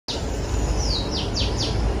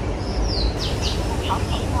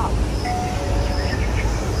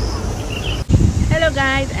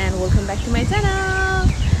guys and welcome back to my channel.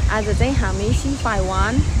 आज चाहिँ हामी Seac Pai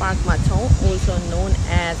पार्कमा छौं, also known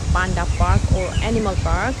as Panda Park or Animal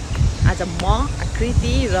Park. आज म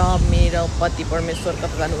आकृति र मेरो पति परमेश्वर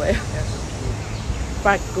कता जानुभयो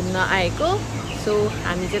पार्क घुम्न आएको. सो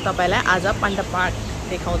हामी चाहिँ तपाईलाई आज पाण्डा पार्क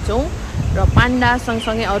देखाउँछौं र पाण्डा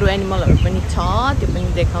सँगसँगै अरु एनिमलहरु पनि छ, त्यो पनि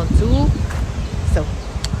देखाउँछु. सो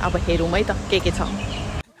अब हेरौँ है त के छ.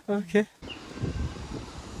 Okay.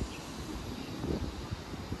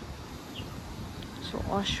 So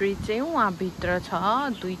Ostrich चाहिँ वहाँ भित्र छ,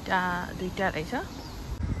 दुईटा रहेछ.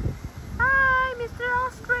 Hi Mr.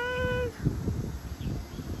 Ostrich.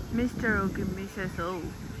 Mr. Okay, Mrs. O.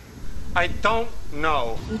 I don't know.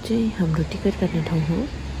 यो चाहिँ हाम्रो टिकट काट्ने ठाउँ हो.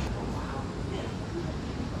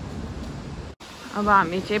 अब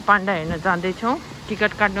हामी चाहिँ पाण्डा हेर्न जाँदै छौं.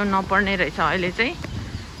 टिकट काट्नु नपर्ने रहेछ. अहिले चाहिँ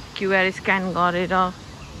QR स्क्यान गरेर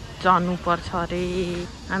जानु पर्छ रे.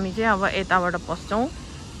 हामी चाहिँ अब यताबाट पस्छौं.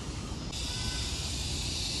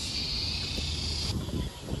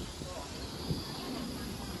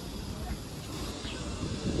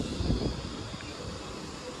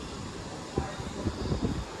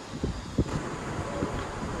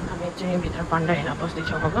 हामी चाहिँ भित्र पाण्डा हेर्न पस्दै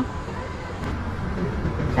छौं अब.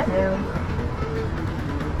 हेलो.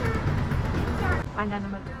 Panda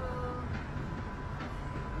number 2.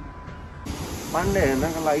 पाण्डा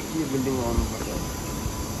हेर्नका लागि के बिल्डिङ आउनु पर्छ?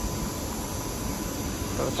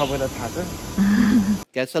 तर सबैलाई थाहा छ.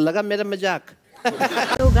 कैसा लगा मेरा मजाक?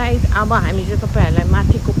 So guys, अब हामी चाहिँ तपाईहरुलाई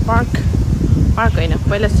माथिको पार्क हैन,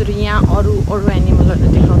 पहिला सुरु यहाँ अरु एनिमलहरु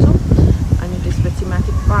देखाउँछौं अनि त्यसपछि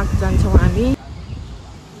माथि पार्क जान्छौं हामी.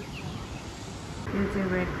 यो चाहिँ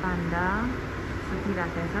रेड पाण्डा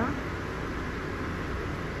सुतिराखेको छ.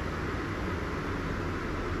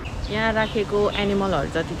 यहाँ राखेको एनिमलहरु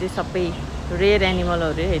जति चाहिँ सबै रेयर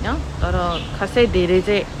एनिमलहरु हैन, तर खासै धेरै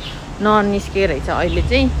चाहिँ ननिस्के रहेछ. अहिले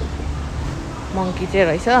चाहिँ मंकी चाहिँ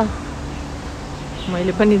रहेछ.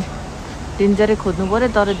 मैले पनि डेन्जरै खोज्नु पर्यो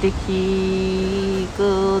तर देखिएको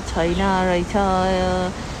छैन रहेछ.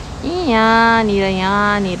 यहाँनिर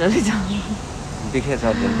रहेछ. देखेछ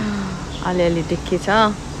अलिअलि देखेछ.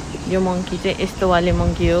 यो मंकी चाहिँ यस्तो वाले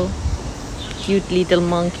मंकी हो. Cute little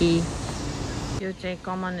monkey. यो चाहिँ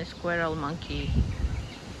कमन स्क्वेरल मंकी.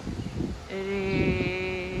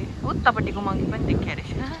 उतापट्टिको मंकी पनि देखिया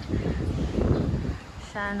रहेछ.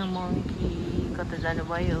 सानो मंकी कता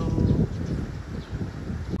जानुभयो?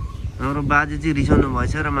 हाम्रो बाजे चाहिँ रिसाउनु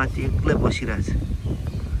भएछ र माथि एक्लै बसिरहेछ.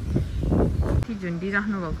 माथि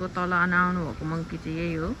झुन्डिराख्नु भएको, तल आउनु भएको मंकी चाहिँ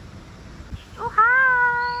यही हो. ओ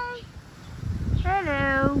हाय.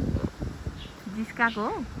 हेलो. जिस्काको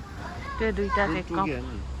हो. त्यो दुईटा चाहिँ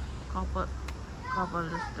कपाल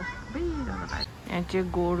जस्तो बिरालो लाग्यो. यहाँ चाहिँ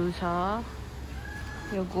गोरु छ.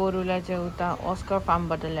 यो गोरुलाई चाहिँ उता अस्कर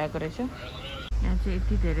फार्मबाट ल्याएको रहेछ. यहाँ चाहिँ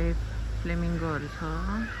यति धेरै फ्लेमिङ्गोहरू छ.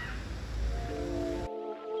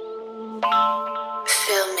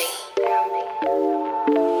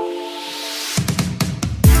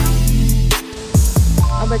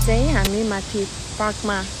 अब चाहिँ हामी माथि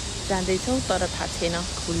पार्कमा जाँदैछौँ, तर थाहा छैन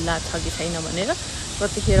खुल्ला छ कि छैन भनेर.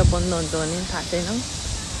 कतिखेर बन्द हुन्छ भने थाहा छैन.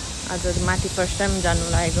 आज माथि फर्स्ट टाइम जानु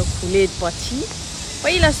लागेको. खुलेपछि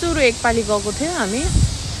पहिला सुरु एकपालि गएको थियो हामी,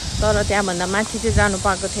 तर त्यहाँभन्दा माथि चाहिँ जानु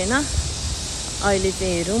पाएको थिएन. अहिले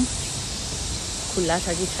चाहिँ हेरौँ खुल्ला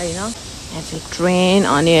छ कि छैन. यहाँ चाहिँ ट्रेन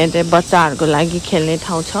अनि यता बच्चाहरूको लागि खेल्ने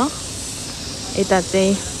ठाउँ छ. यता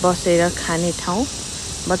चाहिँ बसेर खाने ठाउँ.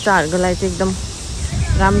 बच्चाहरूको लागि चाहिँ एकदम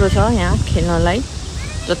राम्रो छ यहाँ खेल्नलाई.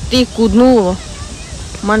 जति कुद्नु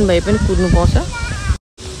मन भए पनि कुद्नु पाउँछ.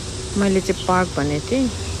 मैले चाहिँ पार्क भनेको थिएँ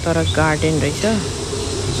तर गार्डन रहेछ.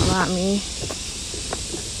 अब हामी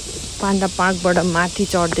पाण्डा पार्कबाट माथि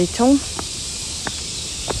चढ्दैछौँ.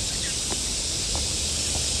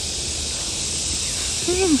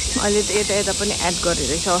 अहिले त यता पनि एड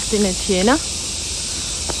गरिरहेछ. अस्ति नै थिएन.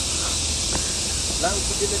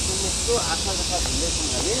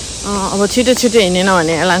 अब छिटो हिँडेन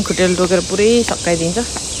भने लाङखुट्टेले टोकेर पुरै सकाइदिन्छ.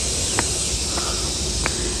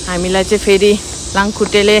 हामीलाई चाहिँ फेरि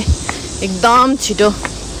लाङखुट्टेले एकदम छिटो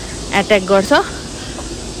एट्याक गर्छ.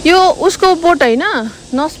 यो उसको बोट हैन,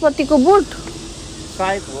 नस्पतिको बोट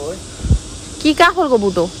सायद हो कि काफलको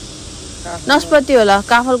बोट हो? नस्पति होला.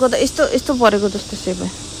 काफलको त यस्तो परेको जस्तो सेप हो.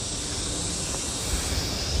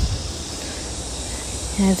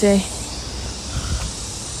 यहाँ चाहिँ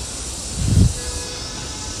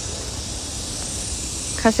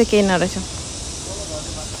खासै केही नरहेछ.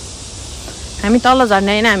 हामी तल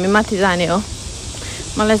झर्ने हैन, हामी माथि जाने हो.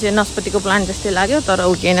 मलाई चाहिँ नस्पतिको प्लान्ट जस्तै लाग्यो, तर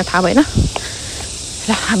उ के हैन थाहा भएन.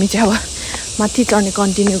 ल हामी चाहिँ अब माथि चढ्ने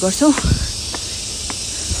कन्टिन्यू गर्छौं.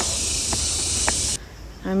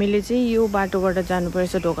 हामीले चाहिँ यो बाटोबाट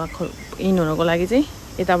जानुपर्छ ढोका इन हुनको लागि चाहिँ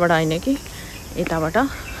यताबाट हैन कि यताबाट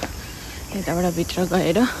भित्र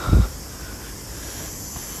गएर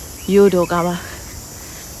यो ढोकामा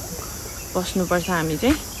पस्नुपर्छ हामी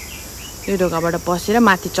चाहिँ यो ढोकाबाट पसेर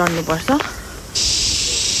माथि चढ्नुपर्छ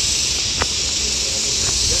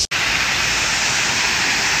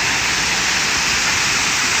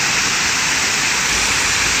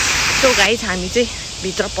सो गाइस हामी चाहिँ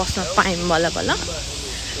भित्र पस्न पायौँ बल्ल बल्ल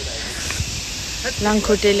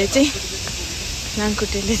लाङखुट्टेले चाहिँ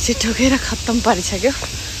ठोकेर खत्तम पारिसक्यो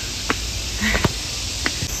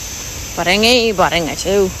भरेङै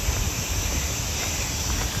छेउ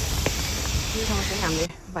हामीले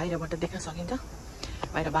बाहिरबाट देख्न सकिन्छ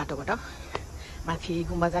बाहिर बाटोबाट माथि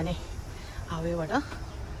गुम्बा जाने हावेबाट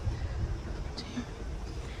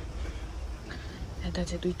यता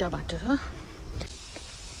चाहिँ दुईटा बाटो छ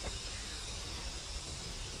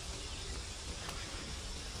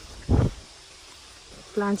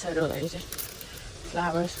प्लान्ट्सहरु होला यो चाहिँ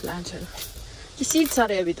फ्लावर्स प्लान्ट्सहरु के सिड्स छ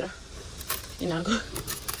र यो भित्र यिनीहरुको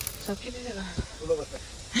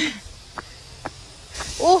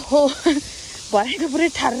ओहो भरे त पुरै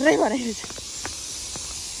ठाड्रै भराइरहेछ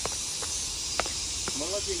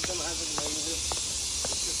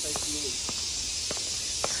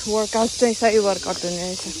वर्कआउट चाहिँ सही वर्कआउट हुने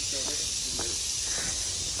रहेछ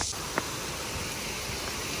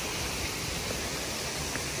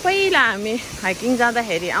पहिला हामी हाइकिङ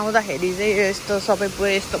जाँदाखेरि आउँदाखेरि चाहिँ यस्तो सबै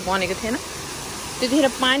पुरै यस्तो बनेको थिएन त्यतिखेर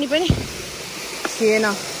पानी पनि थिएन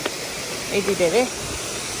यति धेरै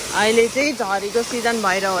अहिले चाहिँ झरीको सिजन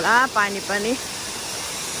भएर होला पानी पनि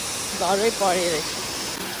झरै परिरहेछ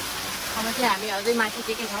अब चाहिँ हामी अझै माथि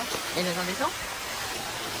के छ हेर्न जाँदैछौँ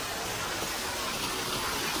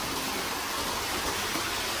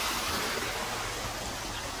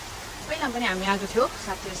पहिला पनि हामी आएको थियौँ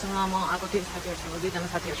साथीहरूसँग म आएको थिएँ साथीहरूसँग दुईजना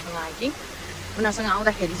साथीहरूसँग हाइकिङ उनीहरूसँग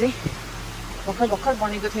आउँदाखेरि चाहिँ भर्खर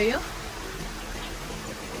बनेको थियो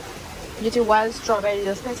यो चाहिँ वाइल्ड स्ट्रबेरी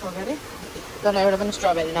जस्तै छ अरे तर एउटा पनि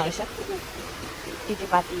स्ट्रबेरी नरहेछ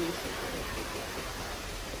तितेपाती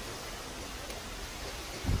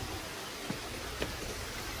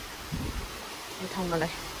यो ठाउँ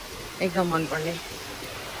मलाई एकदम मनपर्ने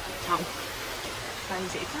ठाउँ पानी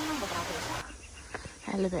चाहिँ एकदम बगाएको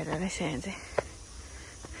रहेछ एलोभेरा रहेछ यहाँ चाहिँ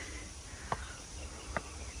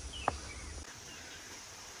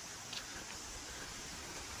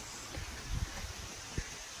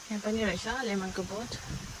यहाँ पनि रहेछ लेमनको बोट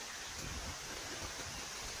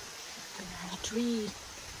ट्री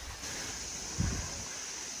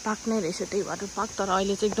पाक्नै रहेछ त्यही भएर पाक तर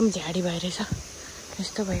अहिले चाहिँ एकदम झाडी भइरहेछ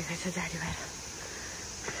यस्तो भइरहेछ झाडी भएर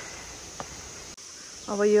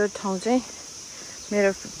अब यो ठाउँ चाहिँ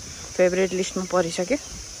मेरो फेभरेट लिस्टमा परिसक्यो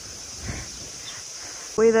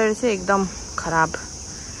वेदर चाहिँ एकदम खराब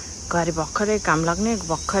घरि भर्खरै घाम लाग्ने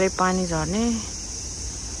भर्खरै पानी झर्ने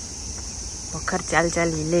भर्खर चाल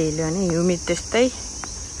हिल्यो भने ह्युमिड त्यस्तै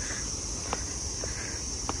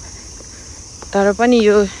तर पनि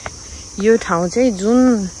यो ठाउँ चाहिँ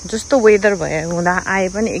जुन जस्तो वेदर हुँदा आए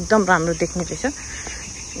पनि एकदम राम्रो देख्ने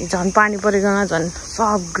रहेछ झन् पानी परेकोमा झन्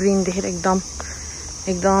सब ग्रिन देखेर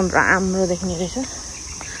एकदम राम्रो देख्ने रहेछ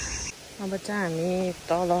अब चाहिँ हामी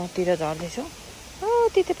तलतिर झर्दैछौँ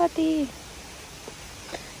तितेपाती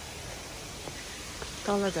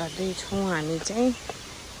तल झर्दैछौँ हामी चाहिँ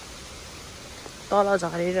तल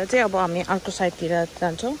झरेर चाहिँ अब हामी अर्को साइडतिर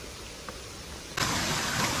जान्छौँ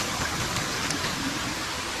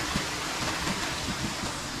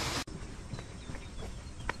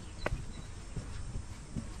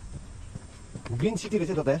ग्रीन सिटी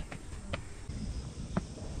रहेछ त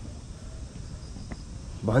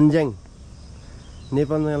भन्ज्याङ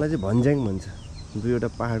नेपालमा यसलाई चाहिँ भन्ज्याङ भन्छ दुईवटा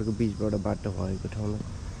पहाडको बिचबाट बाटो भएको ठाउँलाई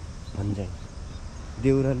भन्ज्याङ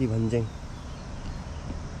देउराली भन्ज्याङ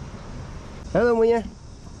हेलो म यहाँ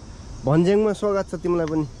भन्ज्याङमा स्वागत छ तिमीलाई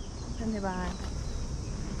पनि धन्यवाद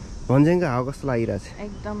भन्ज्याङको हावा कस्तो लागिरहेछ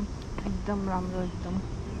एकदम राम्रो एकदम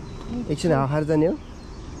एकछिन हावा खाएर जाने हो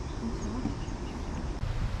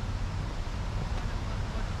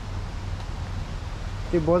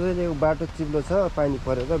त्यो बजारको बाटो चिप्लो छ पानी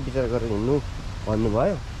परेर विचार गरेर हिँड्नु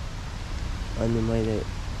भन्नुभयो अनि मैले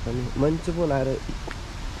पनि मान्छे बोलाएर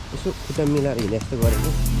यसो खुट्टा मिलाएर हिँडे जस्तो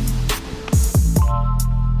गरेको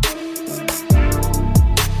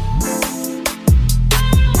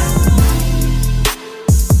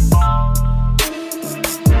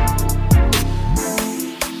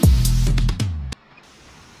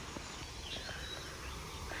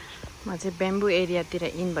म चाहिँ बेम्बु एरियातिर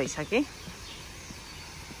इन भइसकेँ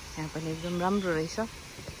यहाँ पनि एकदम राम्रो रहेछ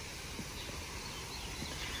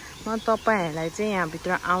म तपाईहरुलाई चाहिँ यहाँ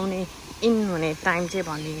भित्र आउने इन हुने टाइम चाहिँ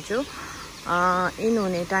भनिदिन्छु। इन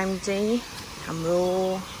हुने टाइम चाहिँ हाम्रो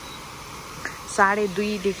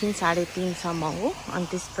 2:30 देखि 3:30 सम्म हो। अनि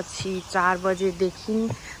त्यसपछि 4 बजेदेखि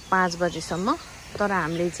 5 बजेसम्म। तर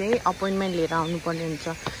हामीले चाहिँ अपोइन्टमेन्ट लिएर आउनुपर्ने हुन्छ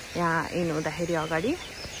यहाँ इन हुँदाखेरि अगाडि।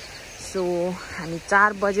 सो हामी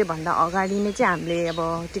 4 बजेभन्दा अगाडि नै चाहिँ हामीले अब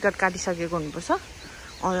टिकट काटिसकेको हुनुपर्छ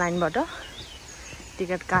अनलाइनबाट।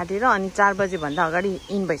 टिकट काटेर अनि 4 बजेभन्दा अगाडि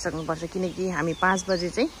इन भइसक्नुपर्छ, किनकि हामी 5 बजे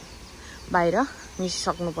चाहिँ बाहिर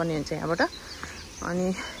निस्किसक्नुपर्ने हुन्छ यहाँबाट।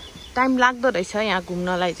 अनि टाइम लाग्दो रहेछ यहाँ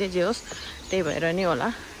घुम्नलाई चाहिँ, जे होस् त्यही भएर नै होला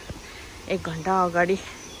 1 घन्टा अगाडि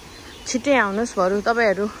छिट्टै आउनुहोस्।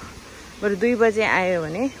 बरु 2 बजे आयो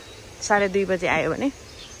भने 2:30 बजे आयो भने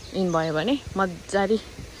इन भयो भने मजाले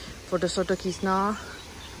फोटोसोटो खिच्न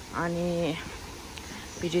अनि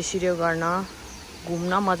भिडियो गर्न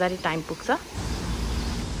घुम्न मजाले टाइम पुग्छ।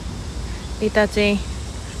 यता चाहिँ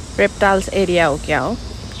रेप्टाइल्स एरिया हो क्या हो।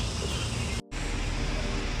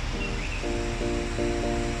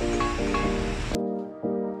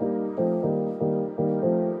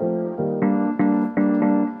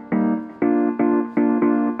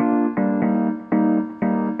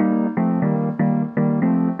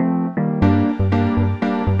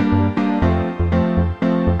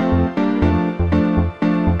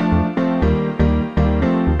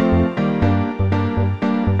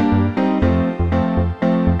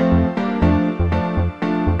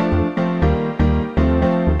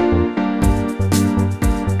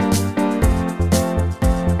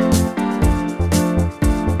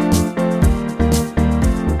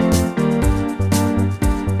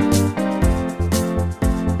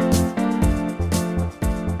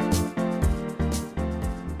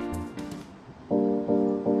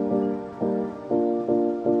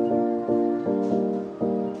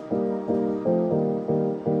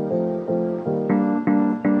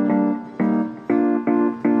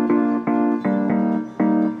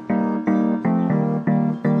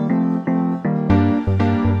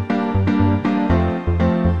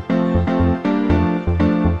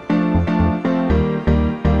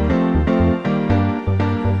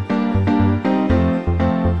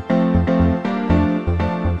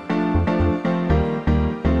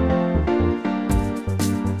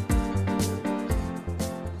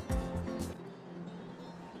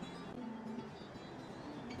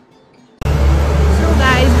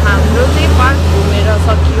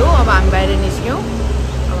 सकियो। अब हामी बाहिर निस्क्यौँ।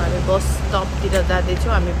 अब हामी बस स्टपतिर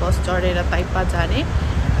जाँदैछौँ। हामी बस चढेर ताइपा जाने।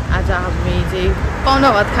 आज हामी चाहिँ पाहुना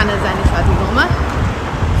भात खान जाने साथीकोमा।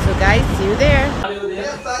 So guys C you there.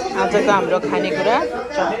 आजको हाम्रो खानेकुरा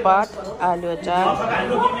चटपट, आलु अचार,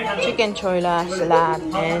 चिकन छोइला, सलाद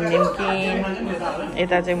एन्ड निम्किन।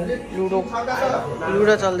 यता चाहिँ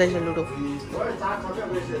लुडो चल्दैछ। Ludo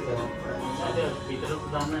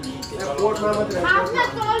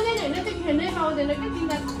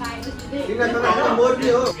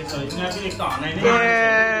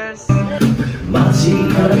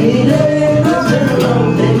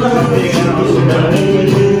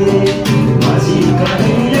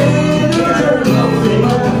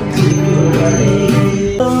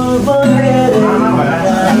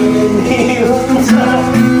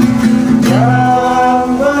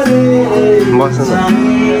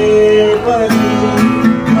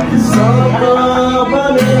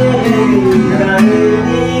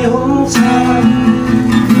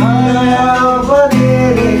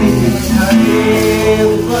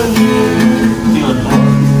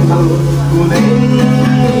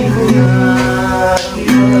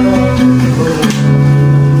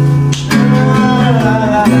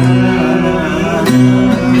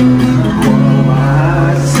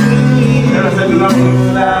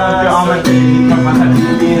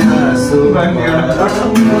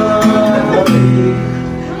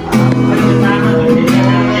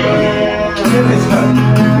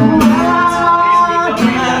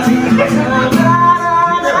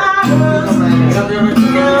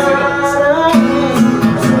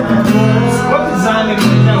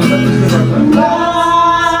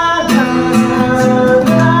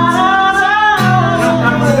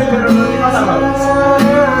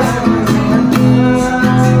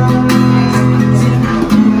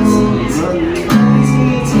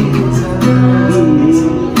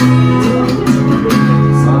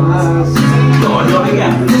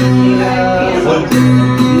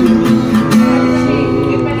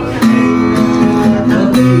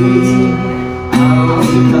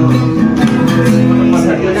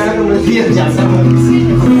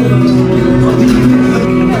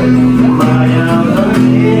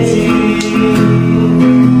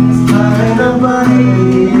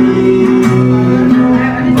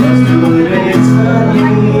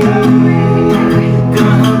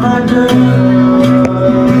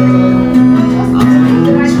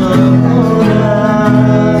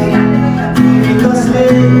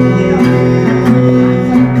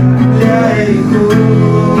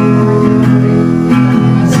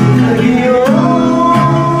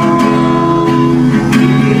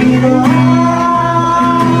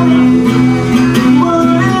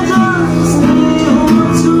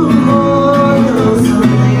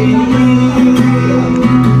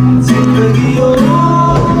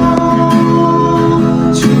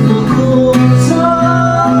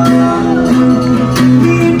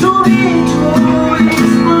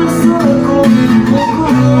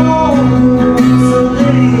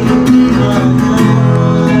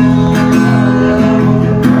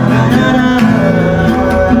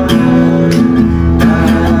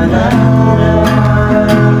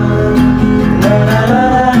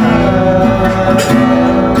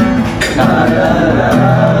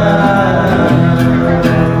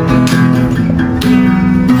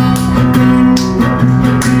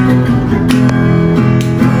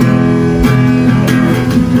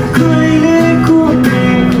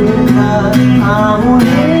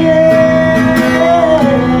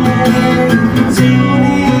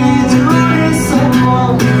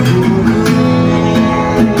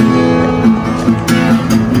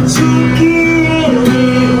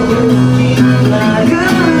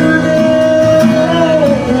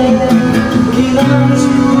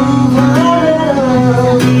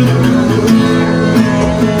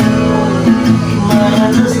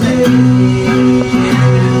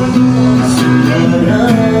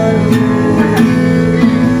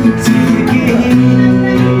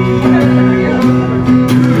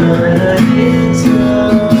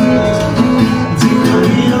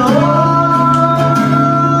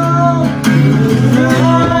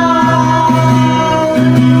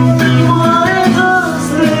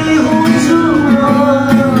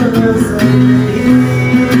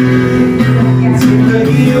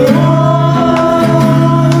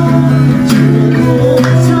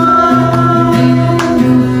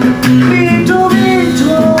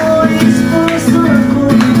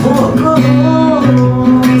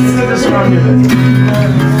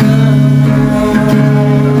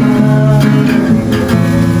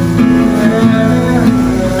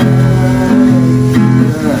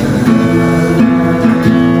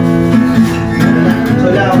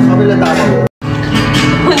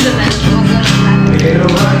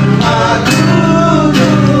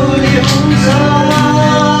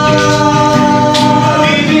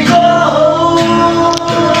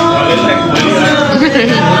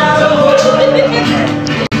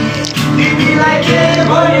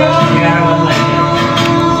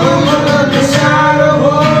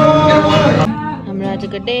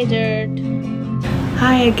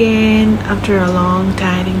again after a long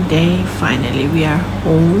tiring day. Finally we are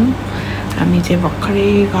home. हामी चाहिँ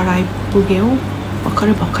भर्खरै घर आइपुग्यौँ,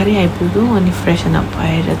 भर्खरै आइपुग्यौँ अनि फ्रेसन अप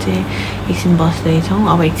भएर चाहिँ एकछिन बस्दैछौँ।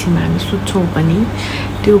 अब एकछिनमा हामी सुत्छौँ पनि।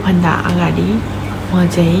 त्योभन्दा अगाडि म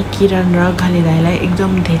चाहिँ किरण र घले दाइलाई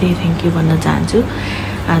एकदम धेरै थ्याङ्क यू भन्न चाहन्छु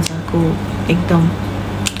आजको एकदम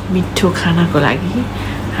मिठो खानाको लागि।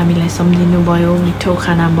 हामीलाई सम्झिनु भयो, मिठो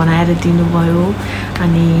खाना बनाएर दिनुभयो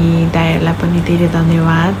अनि दाइहरूलाई पनि धेरै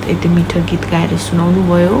धन्यवाद। यति मिठो गीत गाएर सुनाउनु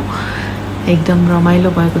भयो, एकदम रमाइलो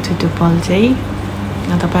भएको थियो त्यो पल चाहिँ।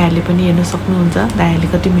 तपाईहरुले पनि हेर्न सक्नुहुन्छ दाइहरूले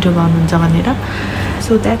कति मिठो गाउनुहुन्छ भनेर।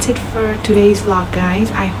 So that's it for today's vlog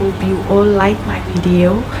guys. I hope you all like my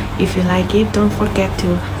video. If you like it, don't forget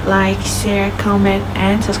to like, share, comment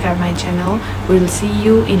and subscribe my channel. We'll see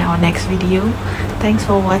you in our next video. Thanks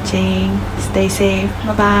for watching. Stay safe.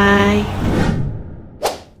 Bye bye.